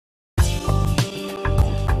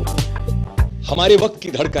हमारे वक्त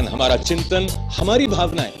की धड़कन, हमारा चिंतन, हमारी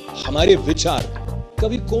भावनाएं, हमारे विचार,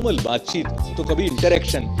 कभी कोमल बातचीत तो कभी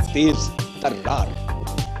इंटरेक्शन तेज तर्रार।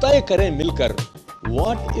 तय करें मिलकर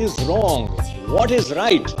what is wrong, what is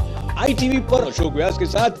right. ITV पर अशोक व्यास के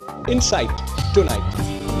साथ insight tonight.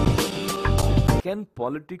 Can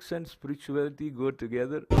politics and spirituality go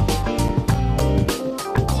together?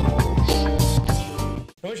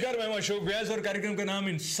 नमस्कार, मैं अशोक व्यास और कार्यक्रम का नाम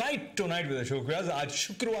इनसाइट टुनाइट विद अशोक व्यास। आज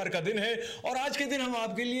शुक्रवार का दिन है और आज के दिन हम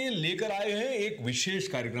आपके लिए लेकर आए हैं एक विशेष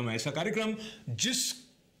कार्यक्रम। ऐसा कार्यक्रम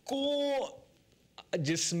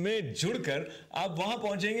जिसमें जुड़कर आप वहां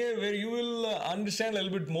पहुंचेंगे where you will understand a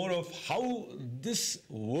little bit more of how this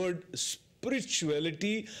word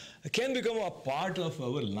spirituality can become a part of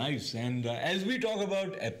our lives. And as we talk about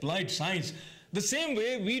applied science, the same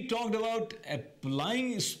way we talked about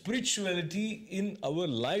applying spirituality in our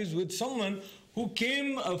lives with someone who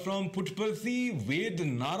came from Puttaparthi. Ved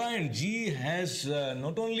Narayan ji has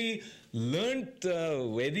not only learnt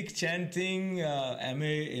Vedic chanting,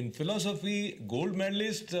 MA in philosophy, gold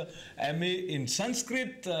medalist, MA in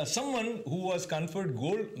Sanskrit, someone who was conferred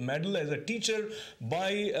gold medal as a teacher by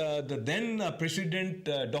the then President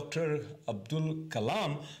Dr. Abdul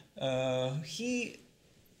Kalam. He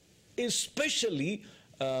is specially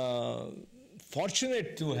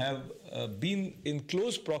fortunate to have been in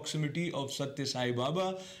close proximity of Satya Sai Baba,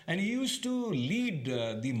 and he used to lead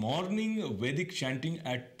the morning Vedic chanting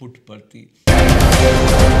at Puttaparthi.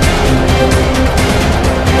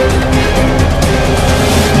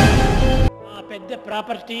 పెద్ద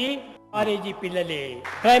property college పిల్లలే,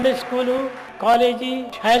 primary school, college,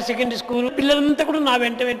 higher secondary school పిల్లలంతా కూడా నా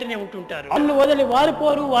వెంటనే ఉంటుంటారు. వాళ్ళు వదిలి వారు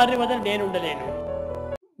పోరు, వారిని వదిలి నేను ఉండలేను.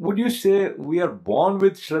 Would you say we are born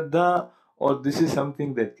with Shraddha, or this is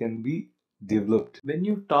something that can be developed? When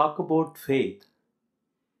you talk about faith,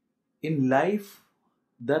 in life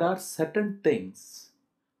there are certain things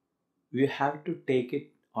we have to take it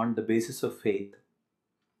on the basis of faith.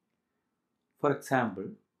 For example,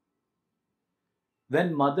 when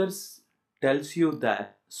mothers tells you that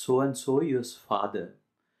so and so is father,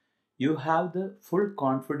 you have the full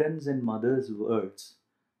confidence in mother's words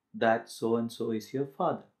that so and so is your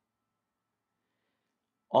father.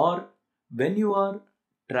 Or when you are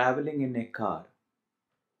traveling in a car,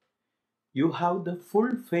 you have the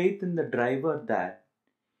full faith in the driver that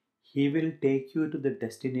he will take you to the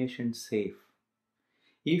destination safe.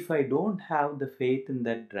 If I don't have the faith in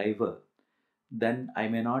that driver, then I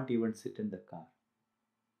may not even sit in the car.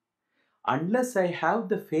 Unless I have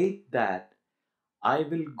the faith that I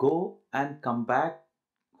will go and come back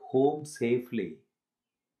home safely,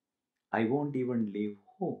 I won't even leave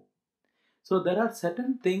home. So there are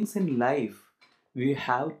certain things in life we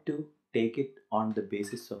have to take it on the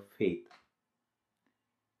basis of faith.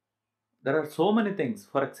 There are so many things.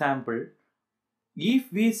 For example, if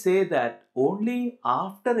we say that only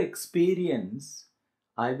after experience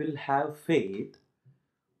I will have faith,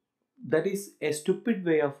 that is a stupid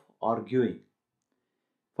way of arguing.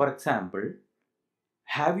 For example,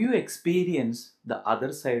 have you experienced the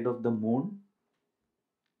other side of the moon?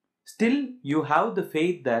 Still, you have the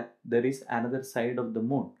faith that there is another side of the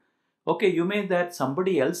moon. Okay, you may that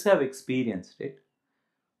somebody else have experienced it.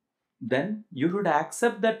 Then you should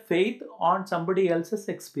accept that faith on somebody else's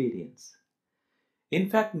experience. In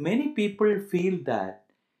fact, many people feel that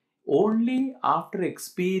only after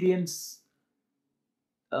experience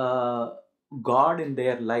God in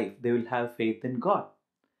their life, they will have faith in God.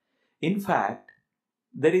 In fact,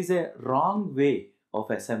 there is a wrong way of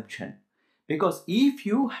assumption. Because if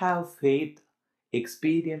you have faith,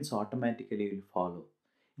 experience automatically will follow.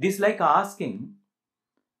 It is like asking,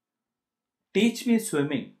 teach me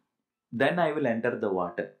swimming, then I will enter the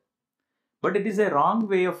water. But it is a wrong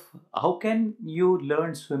way of, how can you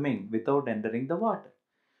learn swimming without entering the water?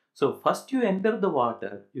 So first you enter the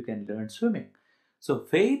water, you can learn swimming. So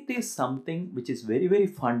faith is something which is very, very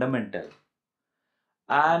fundamental.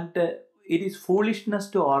 And it is foolishness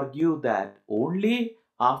to argue that only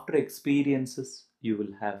after experiences you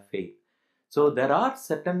will have faith. So there are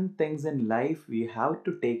certain things in life we have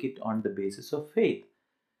to take it on the basis of faith.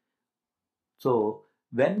 So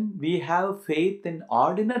when we have faith in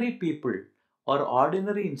ordinary people or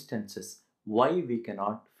ordinary instances, why we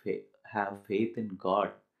cannot have faith in God,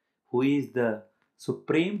 who is the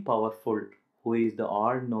supreme powerful, who is the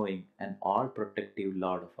all-knowing and all-protective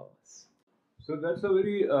Lord of ours. So that's a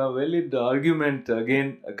very valid argument. Again,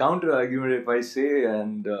 a counter argument, if I say,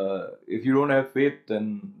 and if you don't have faith, then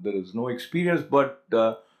there is no experience. But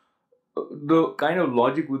the kind of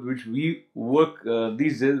logic with which we work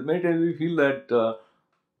these days, many times we feel that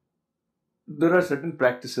there are certain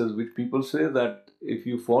practices which people say that if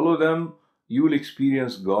you follow them, you will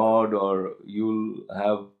experience God, or you'll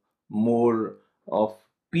have more of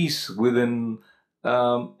peace within.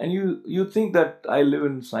 And you think that I live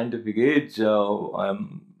in scientific age.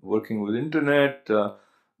 I'm working with internet.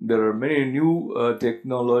 There are many new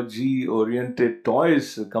technology-oriented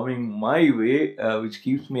toys coming my way, which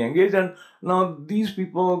keeps me engaged. And now these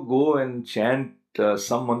people go and chant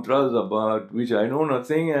some mantras about which I know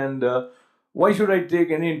nothing, and why should I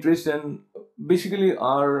take any interest? And basically,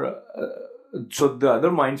 so the other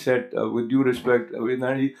mindset, with due respect, with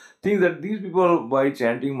Narayanji, thinks that these people, by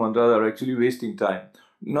chanting mantras, are actually wasting time.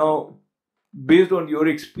 Now, based on your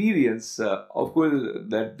experience, of course,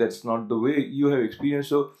 that's not the way you have experienced.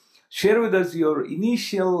 So, share with us your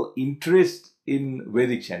initial interest in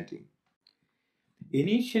Vedic chanting.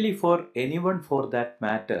 Initially, for anyone for that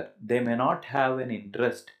matter, they may not have an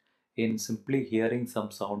interest in simply hearing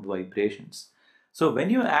some sound vibrations. So, when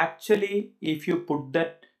you actually, if you put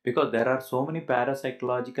that, because there are so many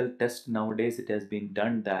parapsychological tests nowadays, it has been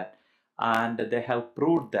done that, and they have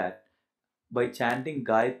proved that by chanting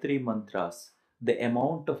Gayatri mantras, the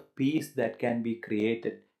amount of peace that can be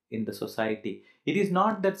created in the society. It is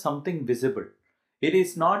not that something visible. It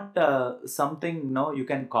is not something no you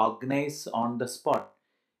can cognize on the spot.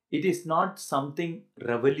 It is not something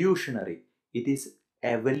revolutionary. It is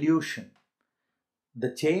evolution.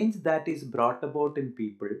 The change that is brought about in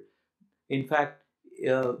people. In fact,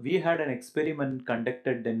 we had an experiment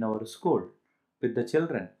conducted in our school with the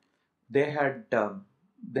children. They had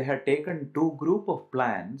taken two group of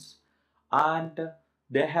plants, and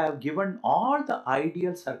they have given all the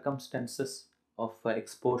ideal circumstances of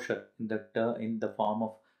exposure in the form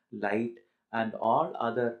of light and all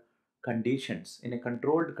other conditions. In a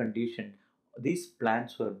controlled condition, these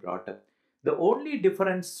plants were brought up. The only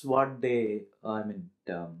difference what they I mean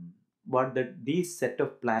what these set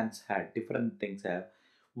of plants had, different things have.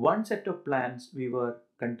 One set of plants, we were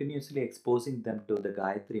continuously exposing them to the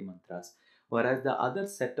Gayatri mantras, whereas the other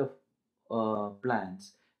set of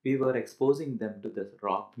plants, we were exposing them to the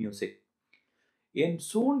rock music. And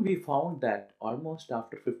soon we found that almost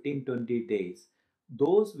after 15-20 days,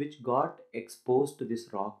 those which got exposed to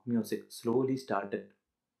this rock music slowly started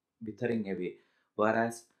withering away,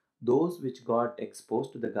 whereas those which got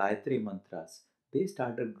exposed to the Gayatri mantras, they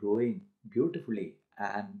started growing beautifully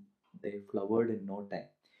and they flowered in no time.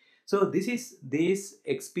 So this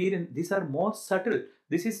experience, these are more subtle.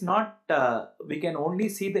 This is not we can only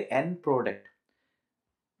see the end product.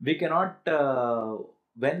 We cannot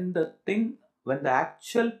when the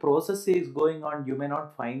actual process is going on, you may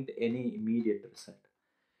not find any immediate result,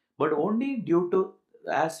 but only due to,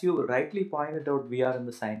 as you rightly pointed out, we are in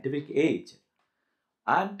the scientific age.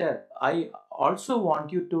 And I also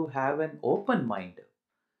want you to have an open mind,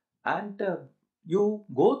 and you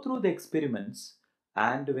go through the experiments,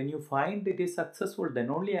 and when you find it is successful, then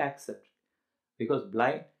only accept. Because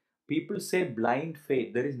blind people say blind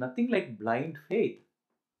faith, there is nothing like blind faith.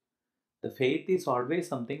 The faith is always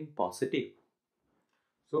something positive.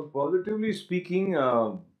 So, positively speaking,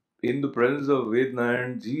 in the presence of Ved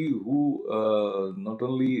Narayan Ji, who not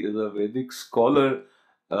only is a Vedic scholar,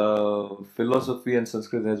 philosophy and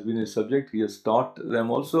Sanskrit has been his subject, he has taught them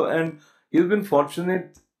also, and he's been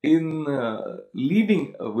fortunate in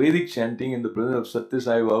leading Vedic chanting in the presence of Satya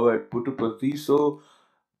Sai Baba at Puttaparthi. So,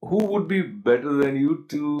 who would be better than you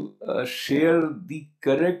to share the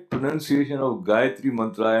correct pronunciation of Gayatri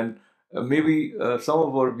Mantra, and maybe some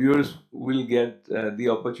of our viewers will get the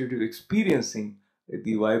opportunity of experiencing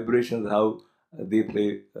the vibrations, how they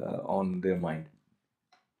play on their mind.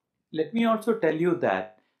 Let me also tell you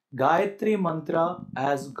that Gayatri mantra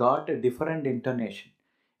has got a different intonation.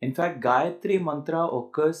 In fact, Gayatri mantra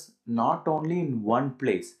occurs not only in one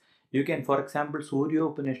place. You can, for example, Surya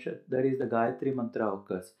Upanishad, there is the Gayatri mantra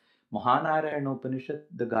occurs. Mahanarayana Upanishad,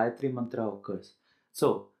 the Gayatri mantra occurs.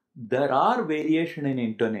 So, there are variation in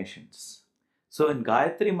intonations. So, in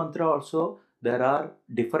Gayatri mantra also, there are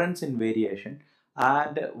difference in variation.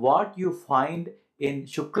 And what you find in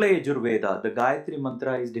Shukla Yajurveda, the Gayatri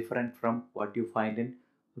mantra is different from what you find in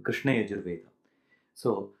Krishna Yajurveda.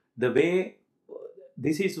 So, the way,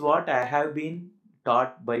 this is what I have been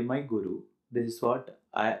taught by my guru. This is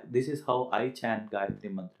how I chant Gayatri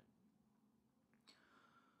mantra.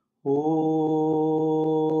 Om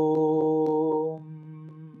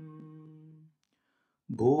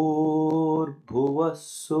Bhur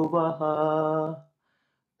Suvah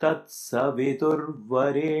Tat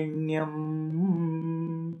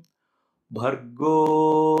Saviturvarenyam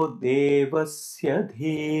Bhargo Devasya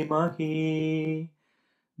Dhimahi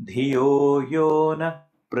Dhiyo Yona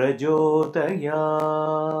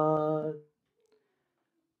Prajotayat.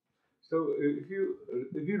 So if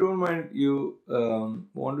you don't mind, you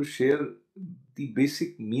want to share the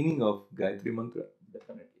basic meaning of Gayatri Mantra?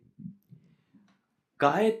 Definitely.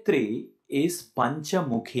 Gayatri is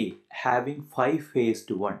Panchamukhi, having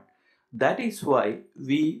 5-faced one. That is why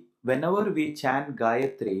whenever we chant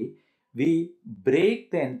Gayatri, we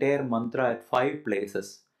break the entire mantra at 5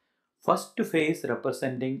 places. First phase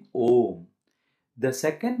representing Om. The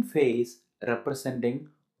second phase representing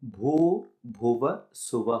Bhu Bhuva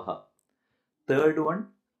Suvaha. Third one,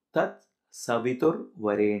 Tat Savitur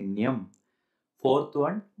Varenyam. Fourth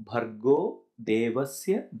one, Bhargo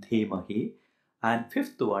Devasya Dhimahi. And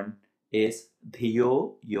fifth one is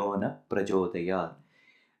Dhiyo Yona Prajodayat.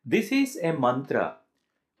 This is a mantra.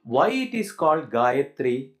 Why it is called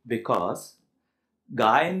Gayatri? Because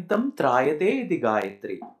Gayantam Trayate the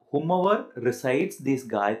Gayatri. Whomever recites this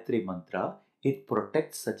Gayatri mantra, it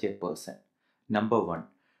protects such a person. Number one.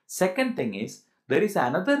 Second thing is, there is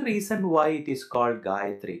another reason why it is called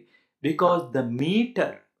Gayatri. Because the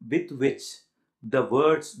meter with which the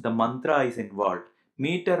words, the mantra is involved.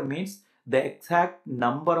 Meter means the exact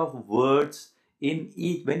number of words in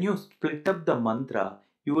each. When you split up the mantra,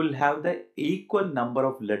 you will have the equal number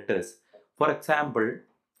of letters. For example,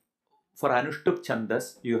 for Anushtup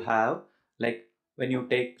Chandas, you have, like, when you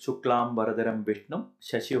take Shuklam Varadaram Vishnu,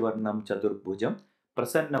 Shashivarnam Chadurbhujam,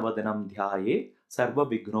 Prasannavadanam Dhyaye, Sarva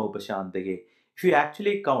Vignopashantaye. If you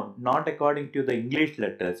actually count, not according to the English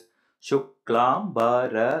letters, Shuklam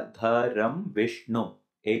Varadaram Vishnu,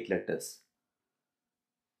 8 letters.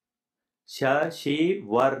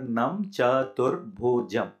 Shashivarnam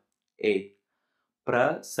Chaturbhujam, 8.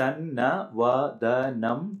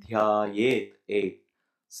 Prasannavadanam Dhyayet, 8.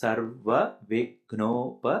 Sarva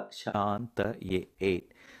Vignopashantaye,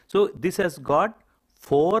 8. So this has got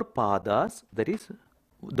 4 padas, that is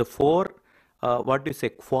the 4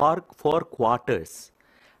 4 quarters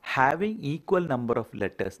having equal number of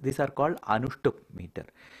letters. These are called Anushtup meter.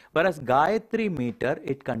 Whereas Gayatri meter,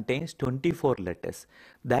 it contains 24 letters.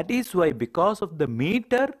 That is why, because of the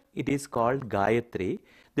meter, it is called Gayatri.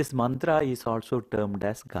 This mantra is also termed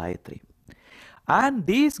as Gayatri. And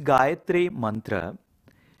this Gayatri mantra,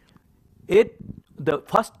 the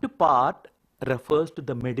first part refers to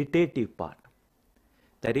the meditative part.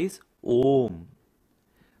 That is Om.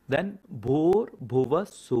 Then Bhur Bhuva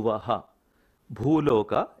Suvaha.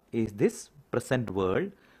 Bhuloka is this present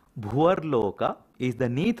world. Bhuvarloka is the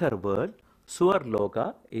nether world.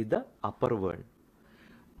 Suvarloka is the upper world.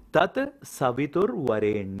 Tat Savitur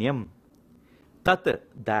Varenyam. Tat,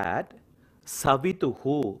 that.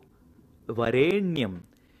 Savituhu Varenyam,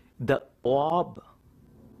 the orb,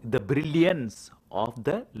 the brilliance of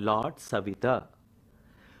the Lord Savita.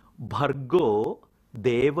 Bhargo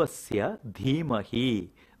Devasya Dhimahi.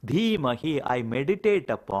 Dhimahi, I meditate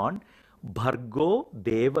upon Bhargo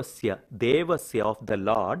Devasya, Devasya of the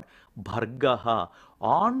Lord, Bhargaha,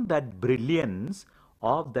 on that brilliance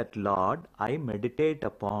of that Lord I meditate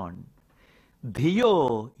upon.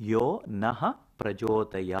 Dhiyo yo naha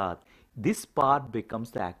prajotayat. This part becomes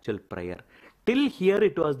the actual prayer. Till here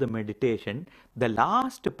it was the meditation. The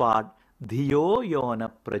last part, Dhiyo yo na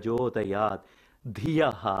prajotayat.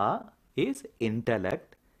 Dhiyaha is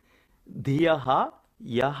intellect. Dhiyaha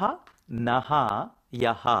yaha naha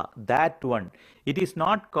yaha. That one. It is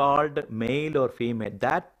not called male or female.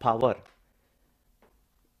 That power.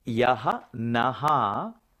 Yaha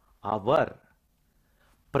naha, our.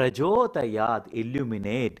 Prajotayat,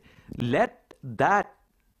 illuminate. Let that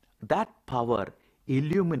power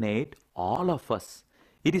illuminate all of us.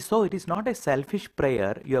 It is not a selfish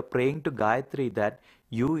prayer. You are praying to Gayatri that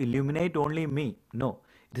you illuminate only me. No.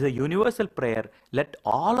 It is a universal prayer. Let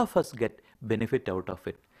all of us get benefit out of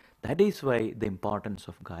it. That is why the importance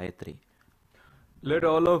of Gayatri. Let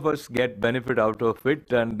all of us get benefit out of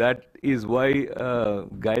it, and that is why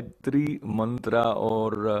Gayatri Mantra,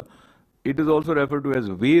 or it is also referred to as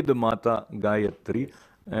Ved Mata Gayatri,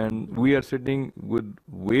 and we are sitting with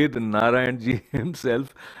Ved Narayan Ji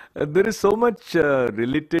himself. There is so much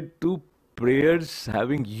related to prayers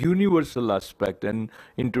having universal aspect, and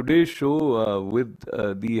in today's show, with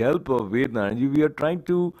the help of Ved Narayan Ji, we are trying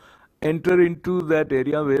to enter into that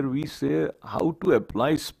area where we say how to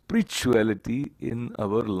apply spirituality in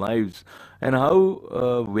our lives, and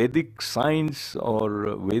how Vedic science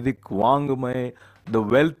or Vedic Vangmay, the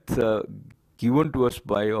wealth given to us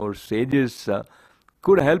by our sages,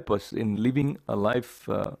 could help us in living a life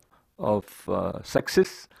of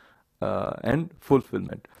success and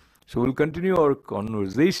fulfillment. So we'll continue our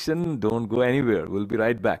conversation. Don't go anywhere. We'll be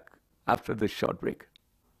right back after this short break.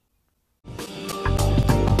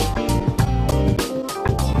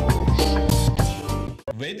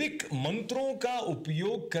 Vedic मंत्रों का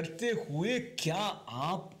उपयोग करते हुए क्या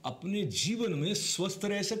आप अपने जीवन में स्वस्थ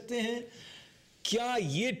रह सकते हैं? क्या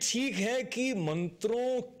ये ठीक है कि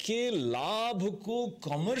मंत्रों के लाभ को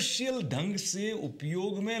कमर्शियल ढंग से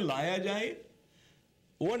उपयोग में लाया जाए?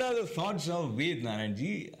 What are the thoughts of Ved Narayan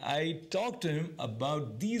ji? I talked to him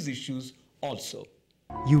about these issues also.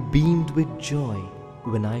 You beamed with joy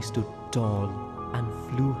when I stood tall and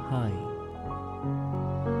flew high.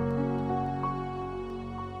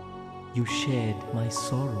 You shared my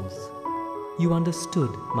sorrows. You understood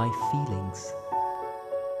my feelings.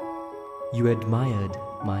 You admired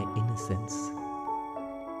my innocence.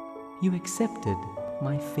 You accepted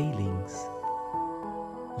my failings.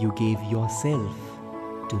 You gave yourself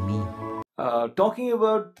to me. Talking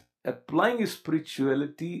about applying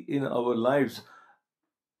spirituality in our lives,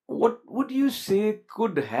 what would you say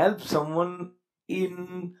could help someone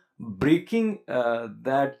in breaking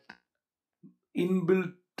that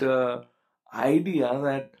inbuilt idea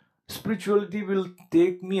that spirituality will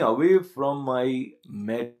take me away from my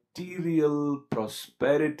material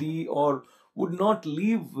prosperity, or would not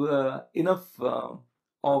leave enough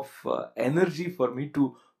of energy for me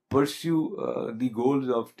to pursue the goals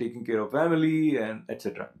of taking care of family and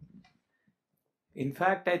etc.? In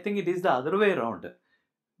fact, I think it is the other way around.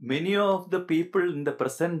 Many of the people in the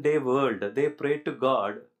present day world, they pray to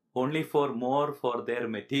God only for more for their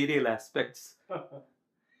material aspects.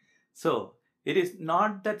 So, it is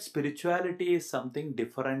not that spirituality is something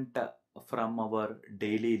different from our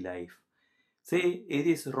daily life. See, it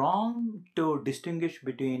is wrong to distinguish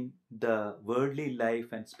between the worldly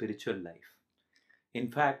life and spiritual life.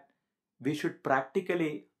 In fact, we should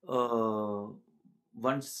practically,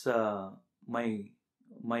 once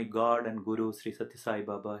my God and Guru Sri Sathya Sai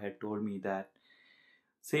Baba had told me that,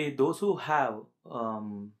 say, those who have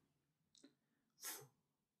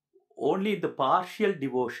only the partial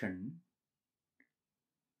devotion,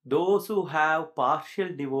 those who have partial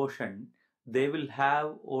devotion, they will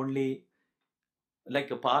have only like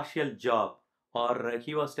a partial job. Or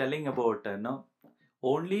he was telling about,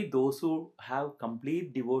 only those who have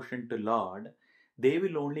complete devotion to Lord, they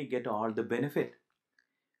will only get all the benefit.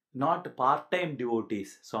 Not part-time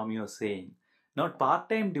devotees, Swami was saying. Not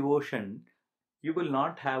part-time devotion, you will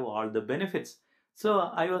not have all the benefits. So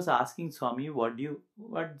I was asking Swami,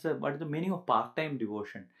 what's the meaning of part-time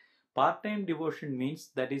devotion? Part-time devotion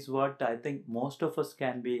means, that is what I think most of us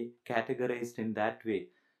can be categorized in that way.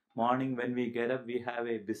 Morning when we get up, we have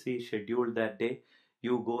a busy schedule that day.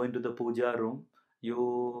 You go into the puja room,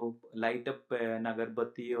 you light up an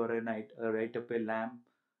agarbatti or light up a lamp,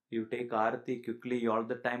 you take arati quickly, all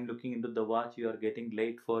the time looking into the watch, you are getting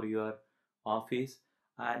late for your office,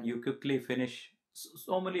 and you quickly finish.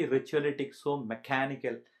 So many ritualistic, so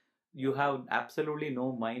mechanical. You have absolutely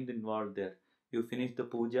no mind involved there. You finish the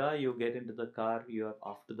puja, you get into the car, you are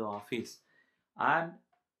off to the office. And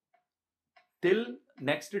till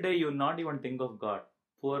next day, you will not even think of God.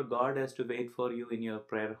 Poor God has to wait for you in your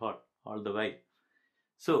prayer hall all the while.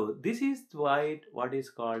 So this is why what is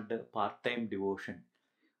called part-time devotion.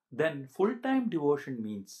 Then full-time devotion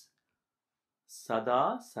means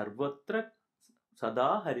Sada Sarvatra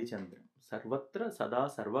Sada Harichandram. Sarvatra Sada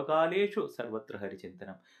Sarvakaleshu Sarvatra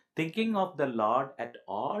Harichandram. Thinking of the Lord at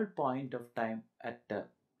all point of time, at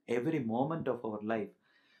every moment of our life.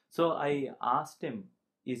 So I asked him,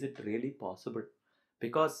 is it really possible?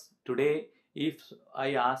 Because today, if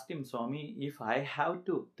I asked him, Swami, if I have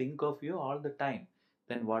to think of you all the time,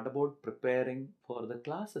 then what about preparing for the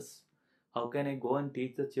classes? How can I go and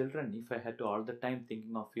teach the children if I had to all the time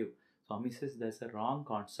thinking of you? Swami says there's a wrong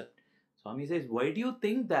concept. Swami says, why do you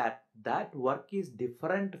think that that work is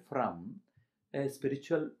different from a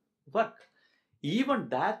spiritual work? Even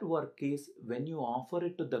that work is, when you offer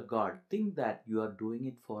it to the God, think that you are doing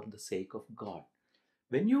it for the sake of God.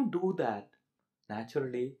 When you do that,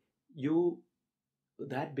 naturally,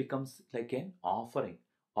 that becomes like an offering.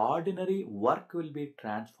 Ordinary work will be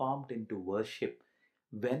transformed into worship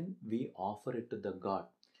when we offer it to the God.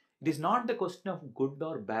 It is not the question of good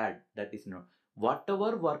or bad. That is not.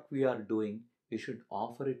 Whatever work we are doing, we should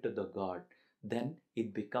offer it to the God. Then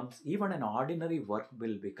it becomes, even an ordinary work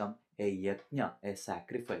will become a yajna, a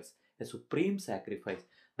sacrifice, a supreme sacrifice.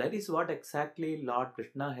 That is what exactly Lord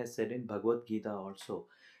Krishna has said in Bhagavad Gita also.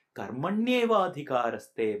 Karmanyeva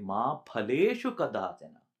adhikaraste ma phaleshu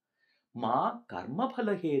kadachana. Ma karma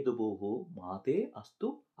phalahedubuhu mate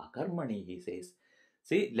astu akarmani, he says.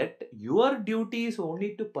 See, let your duty is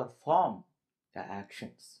only to perform the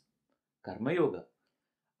actions. Karma yoga.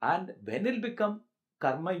 And when it become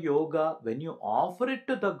karma yoga, when you offer it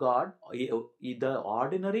to the God, the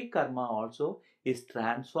ordinary karma also is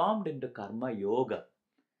transformed into karma yoga.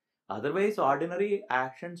 Otherwise, ordinary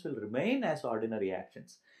actions will remain as ordinary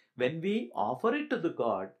actions. When we offer it to the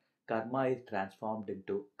God, karma is transformed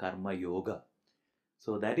into karma yoga.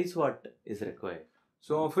 So that is what is required.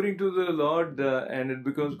 So offering to the Lord and it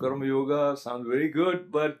becomes karma yoga sounds very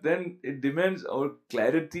good, but then it demands our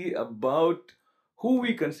clarity about who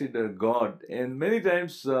we consider God. And many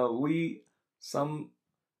times we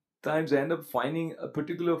sometimes end up finding a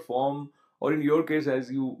particular form, or in your case, as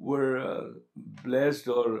you were blessed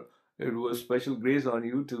or it was special grace on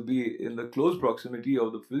you to be in the close proximity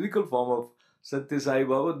of the physical form of Satya Sai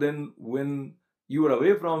Baba, then when you are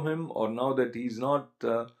away from him, or now that he's not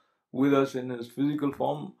with us in his physical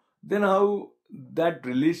form, then how that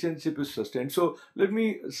relationship is sustained. So let me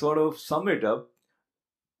sort of sum it up.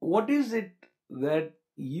 What is it that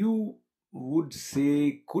you would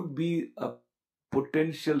say could be a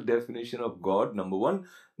potential definition of God, number one?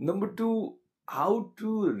 Number two, how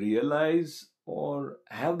to realize or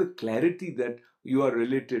have the clarity that you are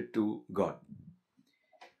related to God?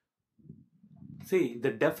 See,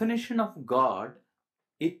 the definition of God,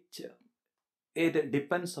 it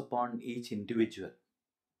depends upon each individual.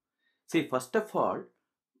 See, first of all,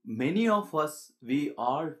 many of us, we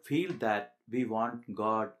all feel that we want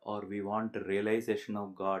God or we want the realization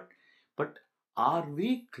of God. But are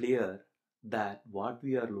we clear that what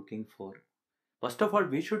we are looking for? First of all,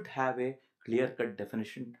 we should have a clear-cut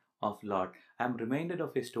definition of Lord. I am reminded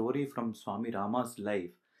of a story from Swami Rama's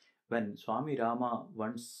life, when Swami Rama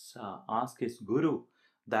once asked his guru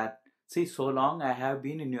that, see, so long I have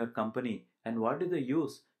been in your company, and what is the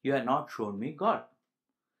use? You have not shown me God.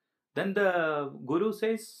 Then the guru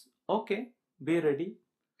says, okay, be ready.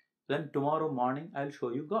 Then tomorrow morning I'll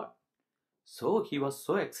show you God. So he was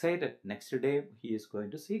so excited. Next day he is going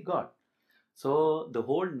to see God. So the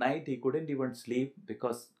whole night he couldn't even sleep,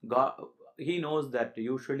 because God, he knows that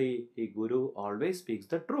usually a guru always speaks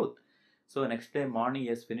the truth. So next day morning he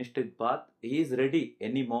has finished his bath. He is ready.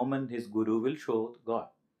 Any moment his guru will show God.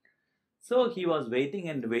 So he was waiting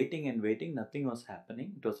and waiting and waiting. Nothing was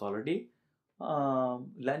happening. It was already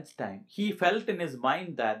lunchtime. He felt in his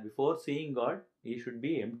mind that before seeing God, he should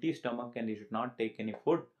be empty stomach and he should not take any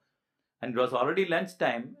food. And it was already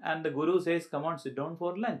lunchtime, and the guru says, come on, sit down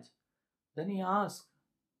for lunch. Then he asked,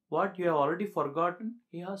 what, you have already forgotten?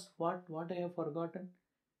 He asked, what I have forgotten?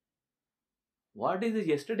 What is this?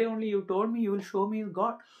 Yesterday only you told me you will show me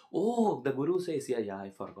God. Oh, the guru says, yeah,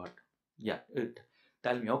 I forgot. Yeah,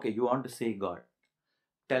 tell me, okay, you want to see God.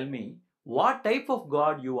 Tell me, what type of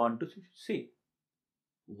God you want to see?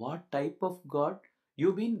 What type of God?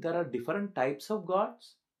 You mean there are different types of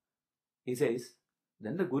gods? He says,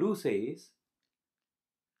 then the guru says,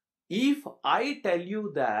 if I tell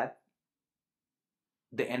you that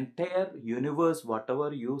the entire universe,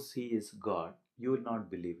 whatever you see is God, you will not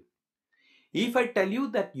believe it. If I tell you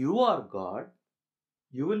that you are God,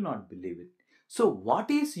 you will not believe it. So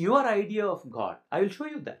what is your idea of God? I will show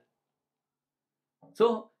you that.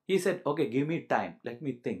 So he said, okay, give me time. Let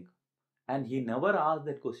me think. And he never asked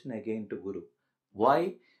that question again to Guru.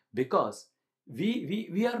 Why? Because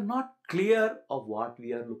we are not clear of what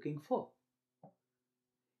we are looking for.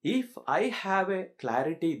 If I have a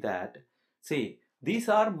clarity that, see, these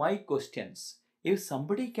are my questions. If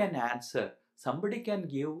somebody can answer, somebody can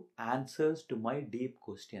give answers to my deep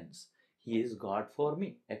questions, he is God for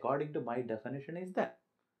me. According to my definition is that.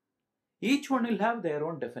 Each one will have their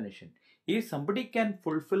own definition. If somebody can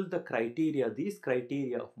fulfill the criteria, these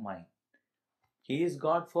criteria of mine, he is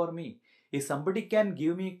God for me. If somebody can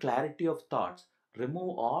give me clarity of thoughts,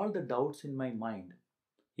 remove all the doubts in my mind,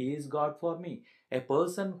 he is God for me. A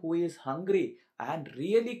person who is hungry and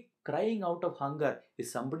really crying out of hunger, if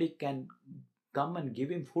somebody can come and give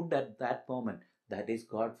him food at that moment, that is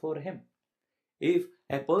God for him. If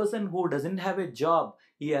a person who doesn't have a job,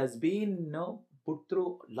 he has been put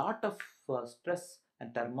through a lot of stress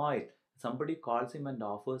and turmoil, somebody calls him and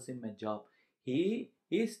offers him a job, he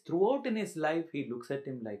is throughout in his life, he looks at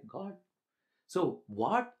him like God. So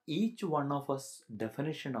what each one of us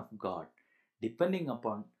definition of God, depending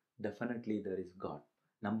upon, definitely there is God.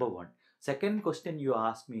 Number one. Second question you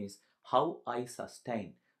asked me is how I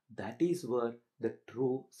sustain. That is where the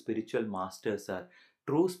true spiritual masters are.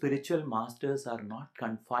 True spiritual masters are not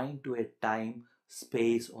confined to a time,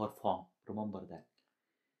 space or form. Remember that.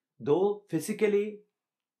 Though physically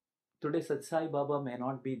today Sathya Sai Baba may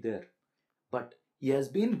not be there, but he has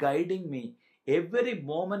been guiding me every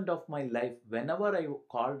moment of my life. Whenever I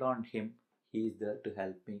called on him, he is there to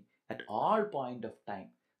help me at all point of time.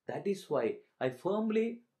 That is why I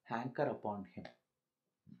firmly hanker upon him.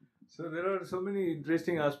 So there are so many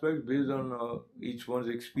interesting aspects based on each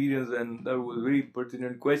one's experience, and that was a very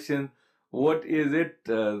pertinent question. what is it,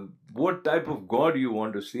 what type of God you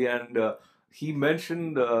want to see. And he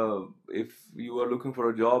mentioned if you are looking for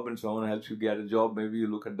a job and someone helps you get a job, maybe you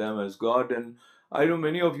look at them as God. And I know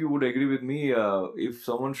many of you would agree with me. If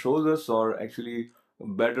someone shows us, or actually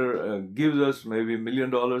better, gives us maybe $1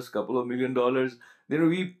 million, couple of $1 million, then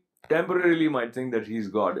we temporarily might think that he's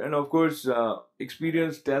God. And of course,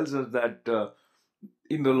 experience tells us that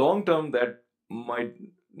in the long term, that might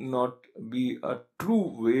not be a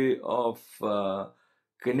true way of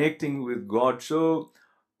connecting with God. So,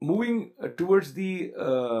 moving towards the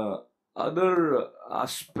other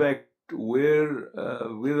aspect, where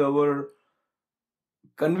with our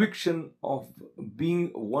conviction of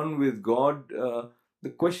being one with God, the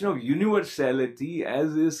question of universality,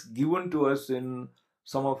 as is given to us in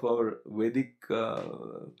some of our Vedic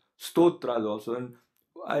stotras also. And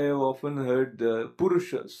I have often heard the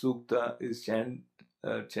Purusha Sukta is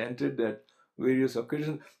chanted at various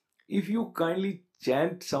occasions. If you kindly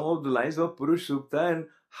chant some of the lines of Purusha Sukta and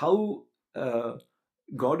how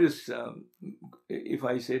God is, if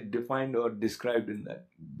I say, defined or described in that.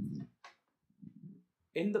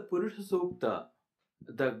 In the Purusha Sukta,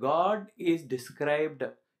 the God is described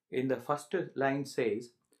in the first line says,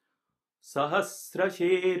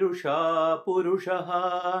 Sahasrasherusha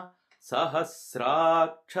Purushaha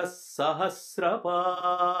Sahasrakshas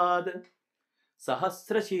Sahasrapad.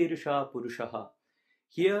 Sahasrasherusha Purushaha.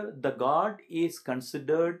 Here the God is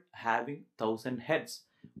considered having 1,000 heads.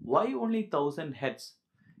 Why only 1,000 heads?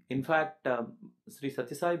 In fact, Sri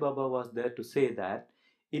Satyasai Baba was there to say that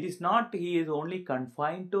it is not he is only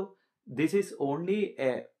confined to, this is only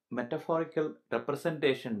a metaphorical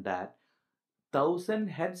representation that 1,000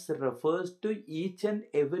 heads refers to each and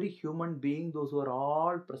every human being, those who are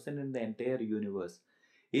all present in the entire universe.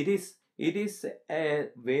 It is a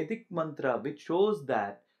Vedic mantra which shows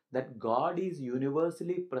that God is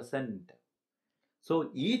universally present. So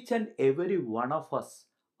each and every one of us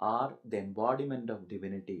are the embodiment of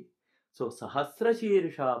divinity. So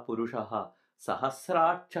Sahasrashirsha Purushaha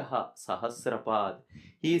Sahasrakshaha Sahasrapad.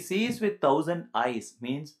 He sees with 1,000 eyes,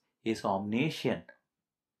 means he is omniscient.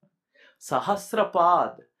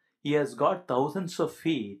 Sahasrapad, he has got thousands of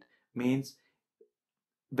feet, means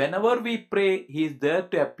whenever we pray, he is there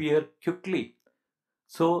to appear quickly.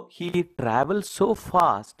 So he travels so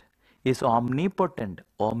fast, is omnipotent,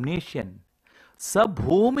 omniscient.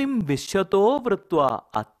 Sabhumim vishyato vrutva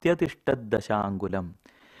atyatishtat dashangulam.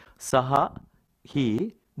 Saha,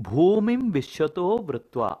 he, bhumim vishyato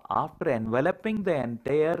vrutva, after enveloping the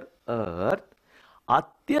entire earth,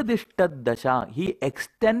 atyadishtat dasha, he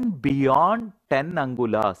extends beyond 10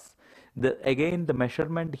 angulas. Again, the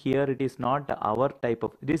measurement here, it is not our type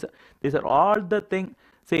of, these are all the things.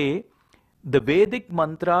 Say, the Vedic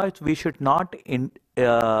mantras, we should not,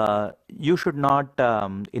 you should not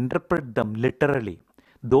interpret them literally.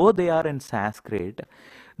 Though they are in Sanskrit,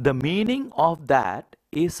 the meaning of that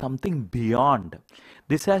is something beyond.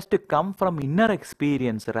 This has to come from inner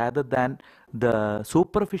experience rather than the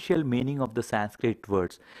superficial meaning of the Sanskrit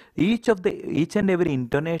words. Each and every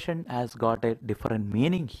intonation has got a different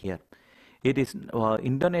meaning here. It is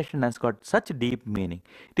intonation has got such deep meaning.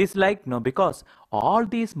 It is like, because all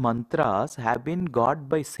these mantras have been got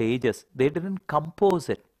by sages. They didn't compose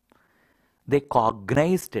it. They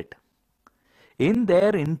cognized it. In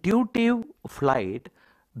their intuitive flight,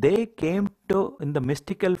 they came to, in the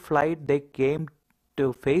mystical flight, they came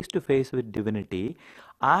to face with divinity,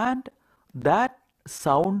 and that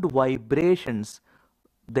sound vibrations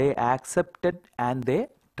they accepted and they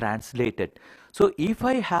translated. So if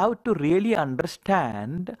I have to really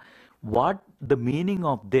understand what the meaning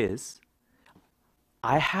of this,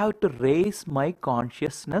 I have to raise my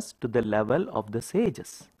consciousness to the level of the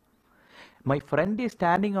sages. My friend is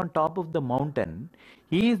standing on top of the mountain.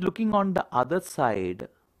 He is looking on the other side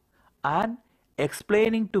and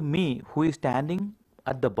explaining to me, who is standing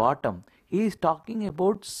at the bottom. He is talking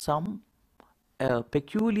about some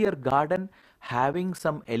peculiar garden having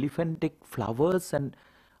some elephantic flowers, and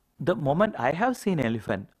the moment I have seen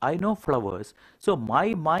elephant, I know flowers. So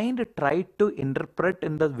my mind tried to interpret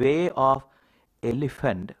in the way of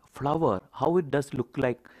elephant, flower, how it does look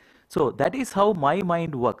like. So that is how my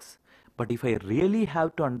mind works. But if I really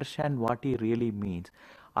have to understand what he really means,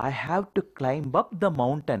 I have to climb up the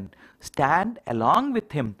mountain, stand along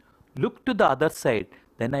with him, look to the other side,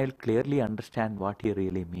 then I will clearly understand what he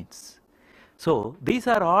really means. So these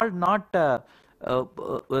are all not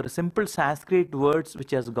simple Sanskrit words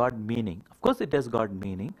which has got meaning. Of course it has got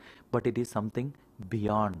meaning, but it is something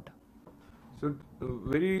beyond. So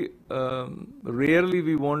very rarely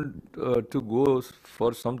we want to go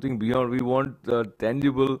for something beyond. We want the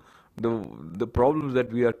tangible the problems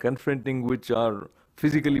that we are confronting, which are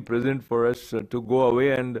physically present, for us to go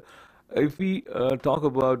away. And if we talk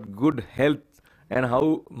about good health and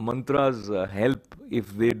how mantras help,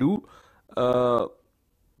 if they do, uh,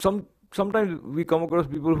 sometimes we come across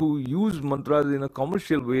people who use mantras in a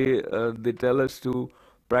commercial way. They tell us to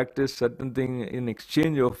practice certain thing in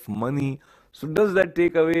exchange of money. So does that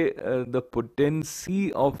take away the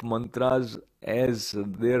potency of mantras as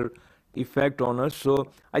their effect on us?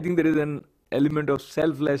 So I think there is an element of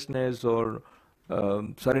selflessness or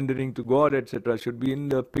surrendering to God, etc., should be in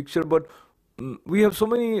the picture. But we have so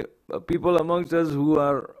many people amongst us who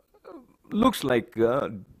are looks like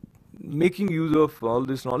making use of all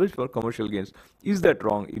this knowledge for commercial gains. Is that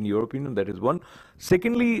wrong in your opinion? That is one.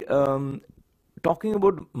 Secondly, talking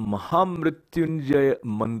about Mahamrityunjaya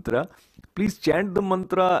mantra, please chant the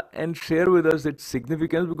mantra and share with us its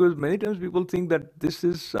significance, because many times people think that this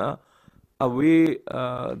is a way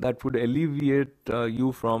that would alleviate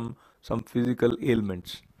you from some physical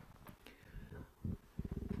ailments.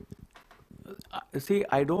 See,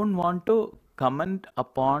 I don't want to comment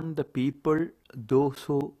upon the people, those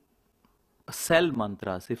who sell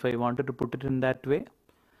mantras, if I wanted to put it in that way.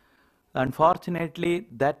 Unfortunately,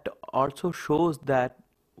 that also shows that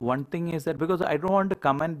one thing is that, because I don't want to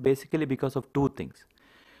comment basically because of two things.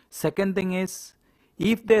 Second thing is,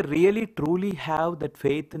 if they really truly have that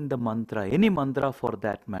faith in the mantra, any mantra for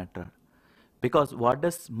that matter, because what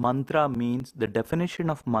does mantra means? The definition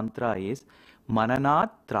of mantra is mananat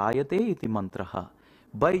trayate iti mantraha.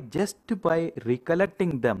 By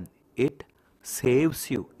recollecting them, it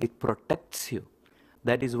saves you, it protects you.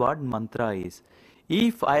 That is what mantra is.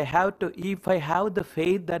 If I have the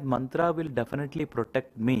faith that mantra will definitely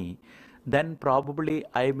protect me, then probably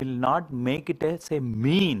I will not make it as a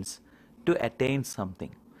means to attain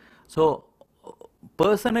something. So,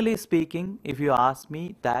 personally speaking, if you ask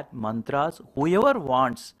me, that mantras, whoever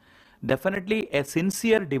wants, definitely a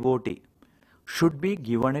sincere devotee should be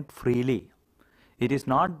given it freely. It is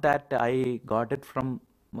not that I got it from,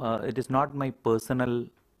 it is not my personal,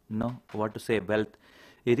 wealth.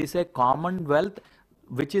 It is a common wealth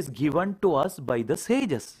which is given to us by the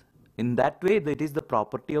sages. In that way, that is the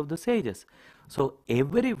property of the sages. So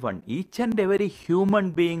everyone, each and every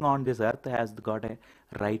human being on this earth has got a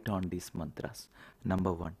right on these mantras.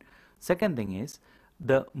 Number one. Second thing is,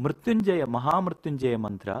 the Mrityunjaya, Mahamrityunjaya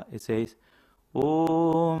mantra, it says,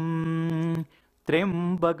 Om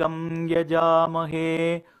Trimbagam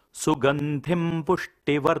Yajamahe Sugandhim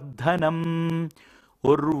Pushtivardhanam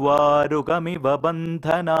Urvarugamiva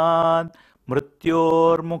Bandhanat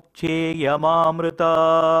Mrityor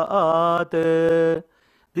Mukcheyamamritat.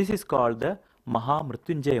 This is called the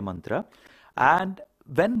Mahamrityunjaya mantra. And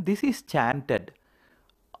when this is chanted,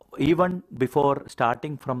 even before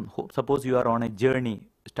starting from, suppose you are on a journey,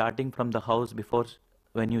 starting from the house,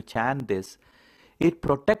 when you chant this, it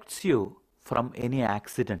protects you from any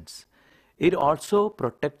accidents. It also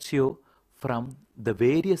protects you from the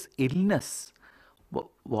various illness,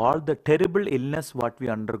 all the terrible illness what we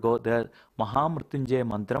undergo. The Mahamrityunjaya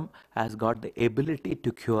mantram has got the ability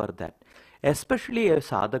to cure that. Especially a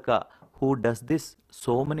sadhaka who does this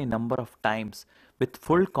so many number of times with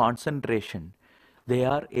full concentration, they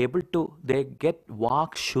are able to, they get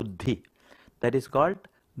vak shuddhi. That is called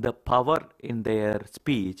the power in their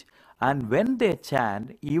speech. And when they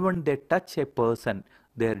chant, even they touch a person,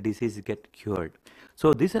 their disease get cured.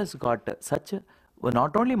 So this has got such a,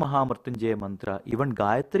 not only Mahamrityunjaya mantra, even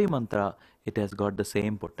Gayatri mantra, it has got the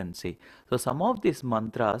same potency. So some of these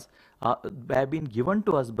mantras have been given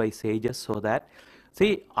to us by sages so that,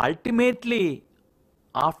 see, ultimately,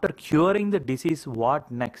 after curing the disease,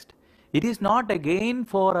 what next? It is not again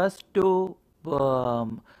for us to,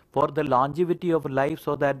 for the longevity of life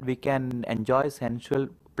so that we can enjoy sensual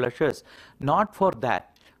pleasures. Not for that.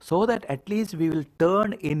 So that at least we will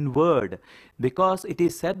turn inward, because it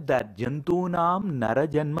is said that Jantunam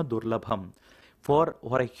Narajanma Durlabham. For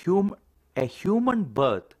a human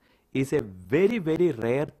birth is a very, very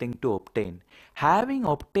rare thing to obtain. Having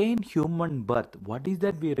obtained human birth, what is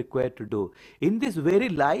that we require to do? In this very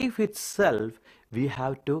life itself, we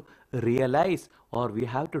have to realize, or we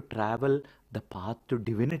have to travel the path to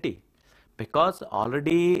divinity. Because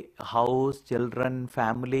already house, children,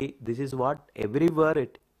 family, this is what everywhere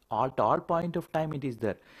at all point of time it is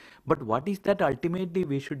there. But what is that ultimately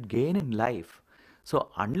we should gain in life? So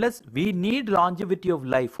unless we need longevity of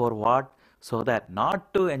life, for what? So that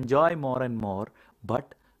not to enjoy more and more,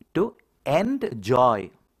 but to end joy.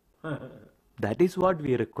 That is what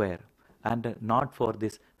we require, and not for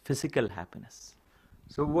this physical happiness.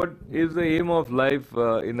 So, what is the aim of life?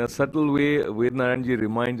 In a subtle way, Ved Narayan ji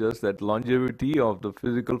reminds us that longevity of the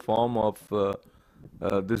physical form of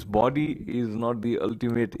this body is not the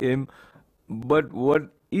ultimate aim, but what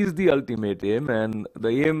is the ultimate aim, and the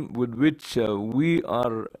aim with which we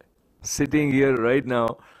are sitting here right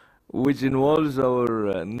now, which involves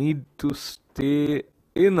our need to stay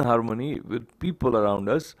in harmony with people around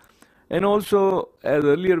us. And also, as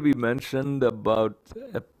earlier we mentioned about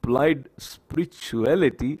applied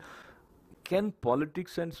spirituality, can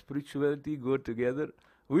politics and spirituality go together?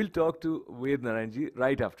 We'll talk to Ved Narayan ji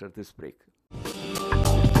right after this break.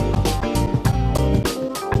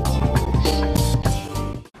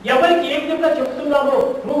 ఎవరికి ఏ విధంగా చెప్తున్నామో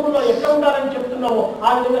రూములో ఎట్లా ఉండాలని చెప్తున్నామో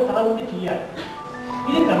ఆ విధంగా తల ఉండి చేయాలి.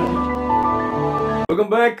 ఇది committee.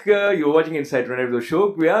 Welcome back. You're watching Inside Run with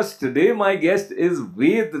Ashok Vyas. Today, my guest is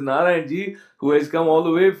Ved Narayan ji, who has come all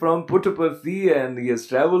the way from Puttaparthi, and he has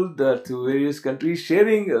traveled to various countries,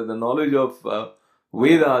 sharing the knowledge of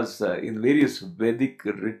Vedas in various Vedic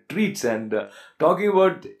retreats and talking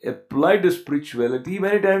about applied spirituality.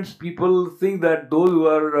 Many times, people think that those who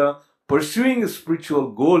are pursuing spiritual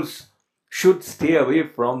goals should stay away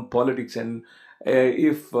from politics. And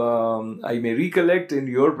if I may recollect in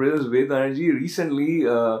your presence, Ved Narayan ji, recently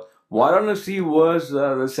Varanasi was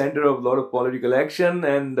the center of a lot of political action,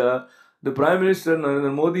 and the Prime Minister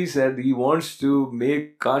Narendra Modi said he wants to make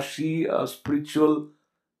Kashi a spiritual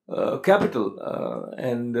capital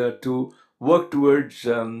and to work towards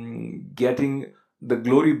getting the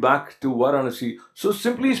glory back to Varanasi. So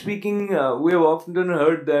simply speaking, we have often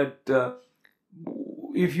heard that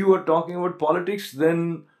if you are talking about politics, then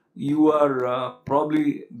you are probably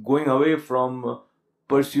going away from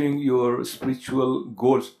pursuing your spiritual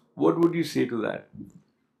goals. What would you say to that?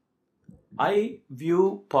 I view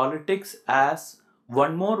politics as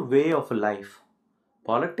one more way of life.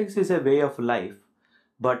 Politics is a way of life,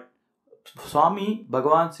 but Swami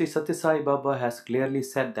Bhagavan Sri Satya Sai Baba has clearly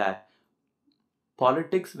said that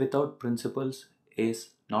politics without principles is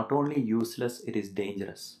not only useless, it is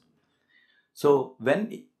dangerous. So when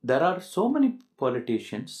there are so many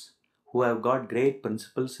politicians who have got great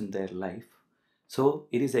principles in their life, so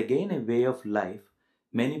it is again a way of life.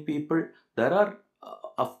 Many people, there are,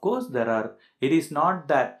 it is not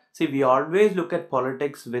that, see, we always look at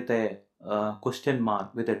politics with a question mark,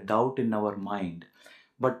 with a doubt in our mind.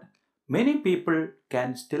 But many people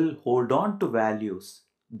can still hold on to values,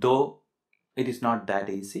 though it is not that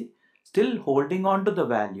easy. Still holding on to the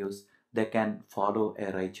values, they can follow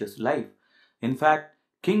a righteous life. In fact,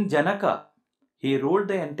 King Janaka, he ruled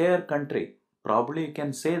the entire country. Probably you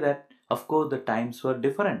can say that, of course, the times were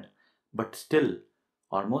different, but still,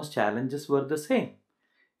 almost challenges were the same.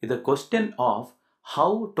 It's a question of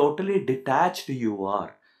how totally detached you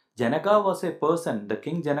are. Janaka was a person, the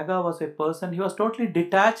King Janaka was a person, he was totally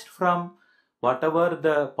detached from whatever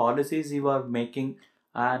the policies he was making,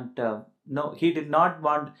 and no, he did not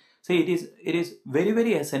want. See, it is very,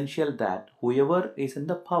 very essential that whoever is in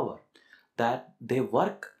the power, that they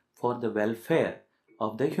work for the welfare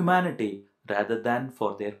of the humanity rather than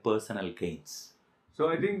for their personal gains. So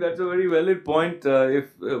I think that's a very valid point. If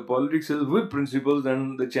politics is with principles,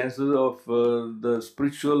 then the chances of the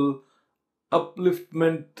spiritual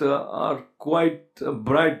upliftment are quite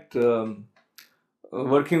bright.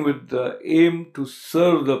 Working with the aim to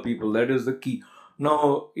serve the people, that is the key.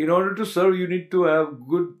 Now, in order to serve, you need to have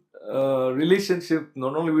good relationship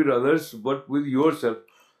not only with others but with yourself.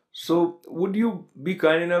 So, would you be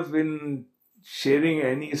kind enough in sharing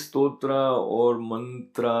any stotra or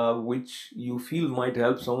mantra which you feel might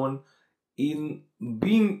help someone in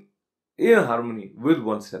being in harmony with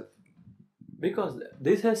oneself? Because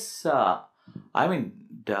this is,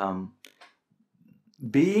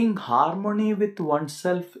 being harmony with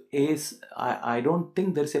oneself is, I don't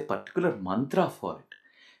think there's a particular mantra for it.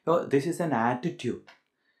 No, this is an attitude.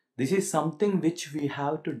 This is something which we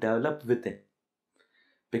have to develop within.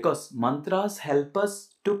 Because mantras help us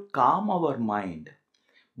to calm our mind.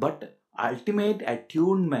 But ultimate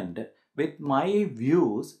attunement, with my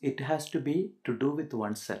views, it has to be to do with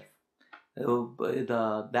oneself.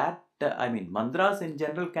 Mantras in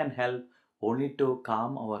general can help only to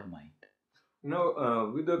calm our mind. Now,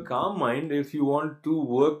 with a calm mind, if you want to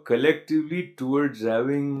work collectively towards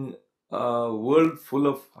having a world full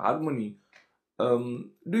of harmony,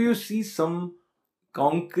 do you see some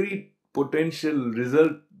concrete potential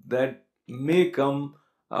result that may come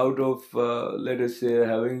out of, let us say,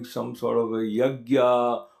 having some sort of a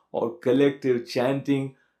yagya or collective chanting?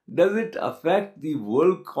 Does it affect the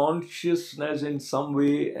world consciousness in some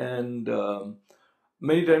way? And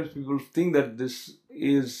many times people think that this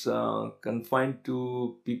is confined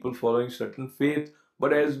to people following certain faith,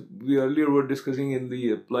 But as we earlier were discussing in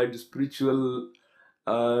the applied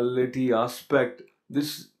spirituality aspect,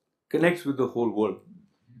 this connects with the whole world.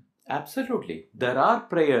 Absolutely. There are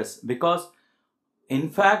prayers because, in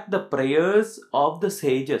fact, the prayers of the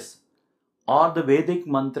sages or the Vedic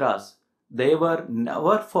mantras, they were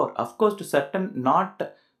never for, of course, to certain, not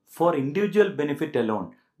for individual benefit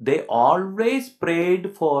alone. They always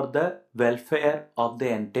prayed for the welfare of the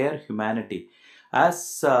entire humanity.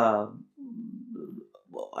 As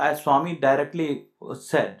Swami directly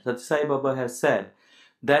said, Sathya Sai Baba has said,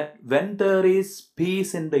 that when there is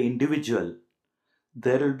peace in the individual,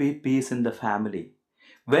 there will be peace in the family.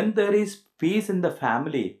 When there is peace in the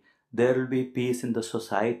family, there will be peace in the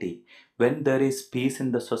society. When there is peace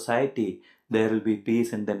in the society, there will be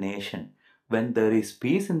peace in the nation. When there is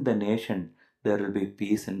peace in the nation, there will be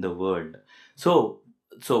peace in the world. So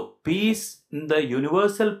peace, the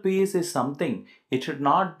universal peace is something. It should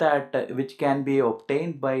not that which can be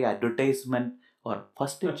obtained by advertisement, or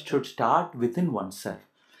first it should start within oneself.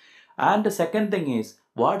 And the second thing is,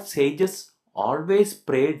 what sages always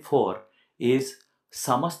prayed for is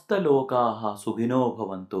samasta lokaha sukhino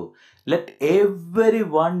bhavantu. Let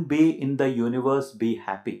everyone be in the universe be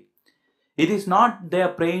happy. It is not they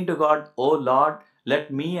are praying to God, oh Lord,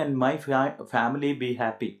 let me and my family be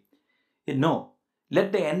happy. No,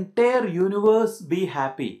 let the entire universe be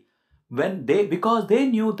happy. Because they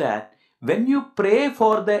knew that when you pray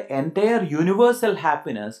for the entire universal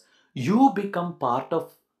happiness, you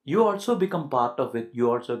also become part of it.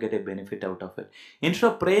 You also get a benefit out of it.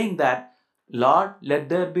 Instead of praying that, Lord, let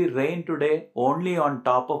there be rain today only on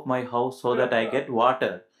top of my house so that I get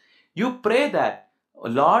water, you pray that,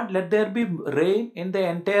 Lord, let there be rain in the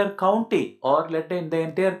entire county or in the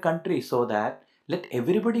entire country, so that let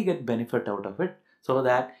everybody get benefit out of it, so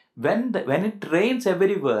that when it rains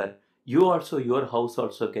everywhere, your house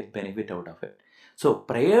also get benefit out of it. So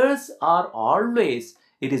prayers are always,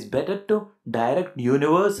 it is better to direct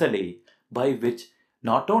universally, by which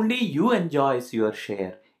not only you enjoy your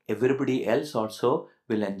share, everybody else also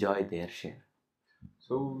will enjoy their share.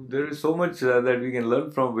 So there is so much that we can learn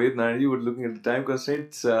from Ved Narayan, but looking at the time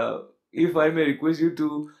constraints, if I may request you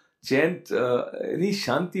to chant any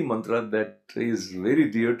Shanti mantra that is very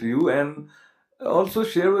dear to you, and also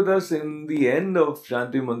share with us in the end of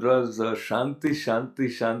Shanti mantras, Shanti, Shanti,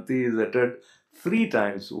 Shanti is uttered 3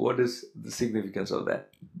 times. What is the significance of that?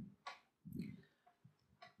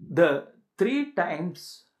 The 3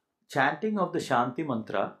 times chanting of the Shanti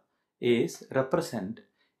mantra is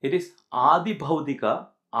it is Adi Bhaudika,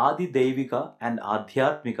 Adi Devika and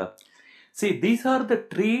Adhyatmika. See, these are the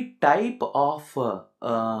 3 type of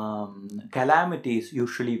calamities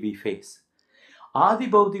usually we face. Adi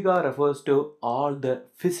Bhaudika refers to all the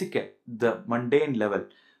physical, the mundane level,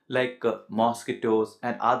 like mosquitoes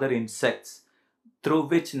and other insects, through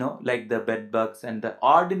which, like the bed bugs and the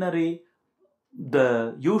ordinary,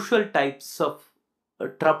 the usual types of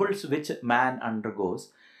troubles which man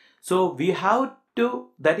undergoes. So we have to,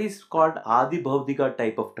 that is called Adi Bhaudika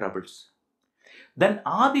type of troubles. Then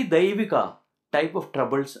Adi Daivika type of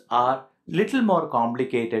troubles are little more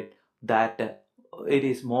complicated, that it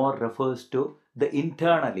is more refers to the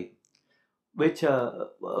internally, which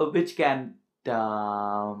can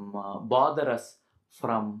bother us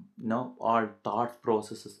from all thought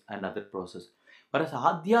processes and other processes. Whereas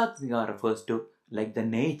Adhyatmika refers to like the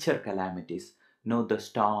nature calamities, the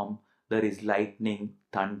storm, there is lightning,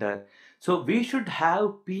 thunder. So we should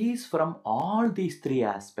have peace from all these 3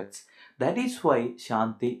 aspects. That is why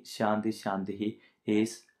Shanti, Shanti, Shanti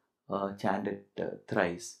is chanted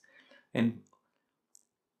thrice. And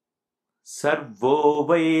Sarvo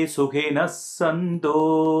vai sukhinas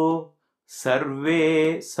santo,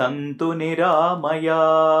 sarve santu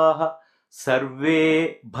niramayah,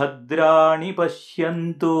 sarve bhadrani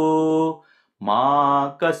pashyantu,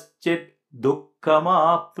 ma kaschit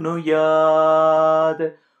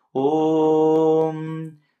dukkhamapnuyad.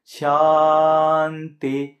 Om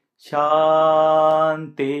Shanti,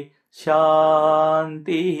 Shanti,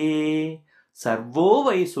 Shanti. Sarvo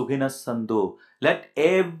vai sukhinas santu. Let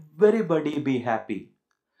everybody be happy.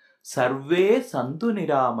 Sarve santu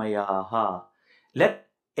niramayaha. Let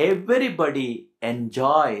everybody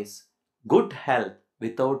enjoys good health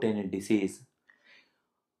without any disease.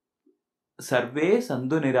 Sarve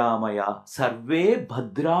santu niramaya. Sarve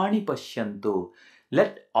bhadrani pashyantu.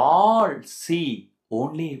 Let all see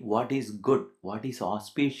only what is good, what is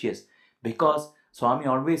auspicious. Because Swami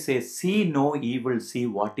always says, see no evil, see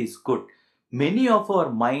what is good. Many of our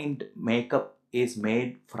mind makeup is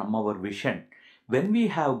made from our vision. When we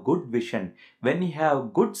have good vision, when we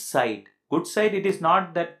have good sight, it is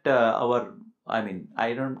not that our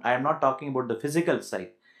I'm not talking about the physical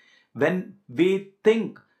side. When we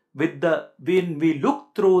think when we look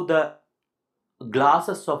through the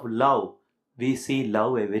glasses of love, we see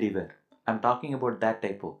love everywhere. I'm talking about that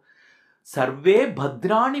type of Sarve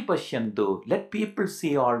Bhadrani Pashyantu. Let people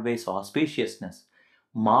see always auspiciousness.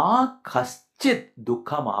 Ma kaschit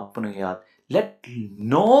dukham apnuyat. Let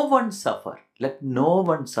no one suffer. Let no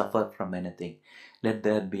one suffer from anything. Let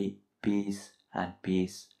there be peace and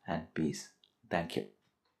peace and peace. Thank you.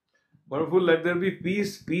 Wonderful. Let there be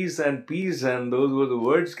peace, peace and peace. And those were the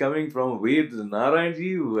words coming from Ved Narayan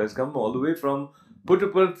ji, who has come all the way from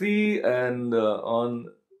Puttaparthi and on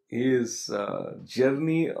his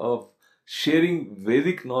journey of sharing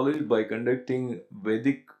Vedic knowledge by conducting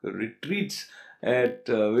Vedic retreats at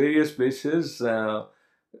various places.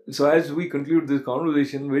 So as we conclude this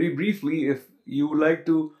conversation, very briefly, if you would like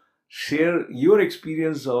to share your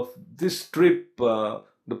experience of this trip,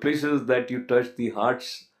 the places that you touched, the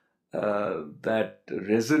hearts that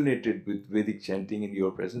resonated with Vedic chanting in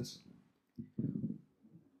your presence.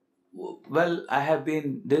 Well, I have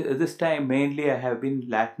been, this time mainly I have been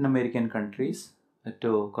Latin American countries,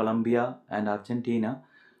 to Colombia and Argentina,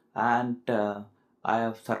 and I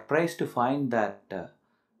am surprised to find that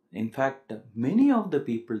in fact many of the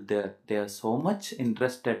people there, they are so much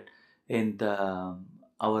interested in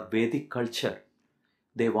our Vedic culture.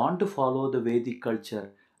 They want to follow the Vedic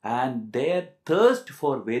culture, and their thirst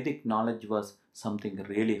for Vedic knowledge was something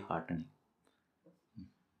really heartening.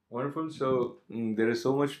 Wonderful. So there is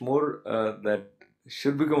so much more that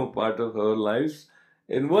should become a part of our lives.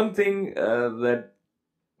 And one thing that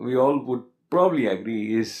we all would probably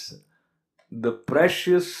agree is the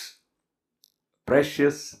precious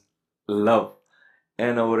love,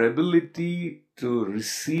 and our ability to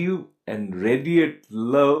receive and radiate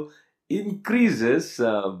love increases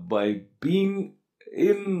by being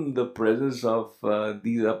in the presence of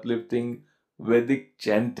these uplifting Vedic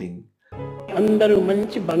chanting. అందరూ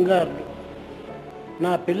మంచి బంగారు.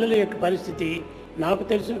 నా పిల్లల యొక్క పరిస్థితి నాకు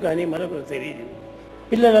తెలుసు, కానీ మరొకరు తెలియదు.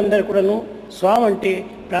 పిల్లలందరూ కూడాను స్వామి అంటే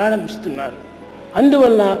ప్రాణం ఇస్తున్నారు.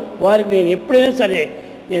 అందువలన వారికి నేను ఎప్పుడైనా సరే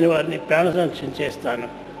నేను వారిని ప్రాణ సంరక్షణ చేస్తాను.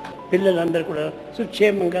 పిల్లలందరూ కూడా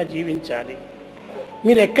సుక్షేమంగా జీవించాలి.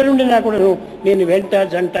 మీరు ఎక్కడుండినా కూడాను నేను వెంట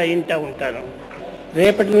జంట ఇంట ఉంటాను.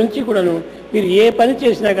 రేపటి నుంచి కూడాను మీరు ఏ పని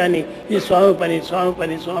చేసినా కానీ ఇది స్వామి పని, స్వామి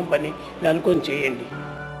పని, స్వామి పని అనుకొని చేయండి.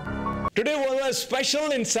 Today was a special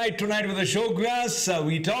insight tonight with Ashok Vyas.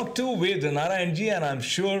 We talked to Ved Narayan ji, and I'm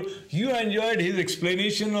sure you enjoyed his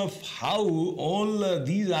explanation of how all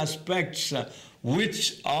these aspects which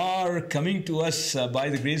are coming to us by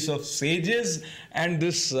the grace of sages, and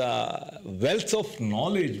this wealth of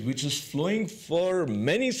knowledge which is flowing for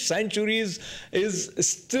many centuries is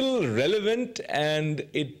still relevant, and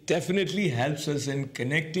it definitely helps us in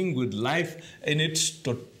connecting with life in its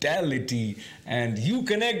totality. And you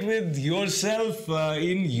connect with yourself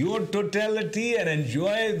in your totality and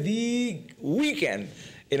enjoy the weekend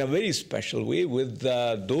in a very special way with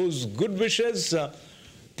those good wishes.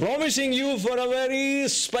 Promising you for a very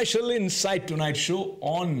special Insight Tonight show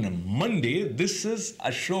on Monday. This is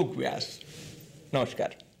Ashok Vyas.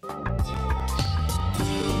 Namaskar.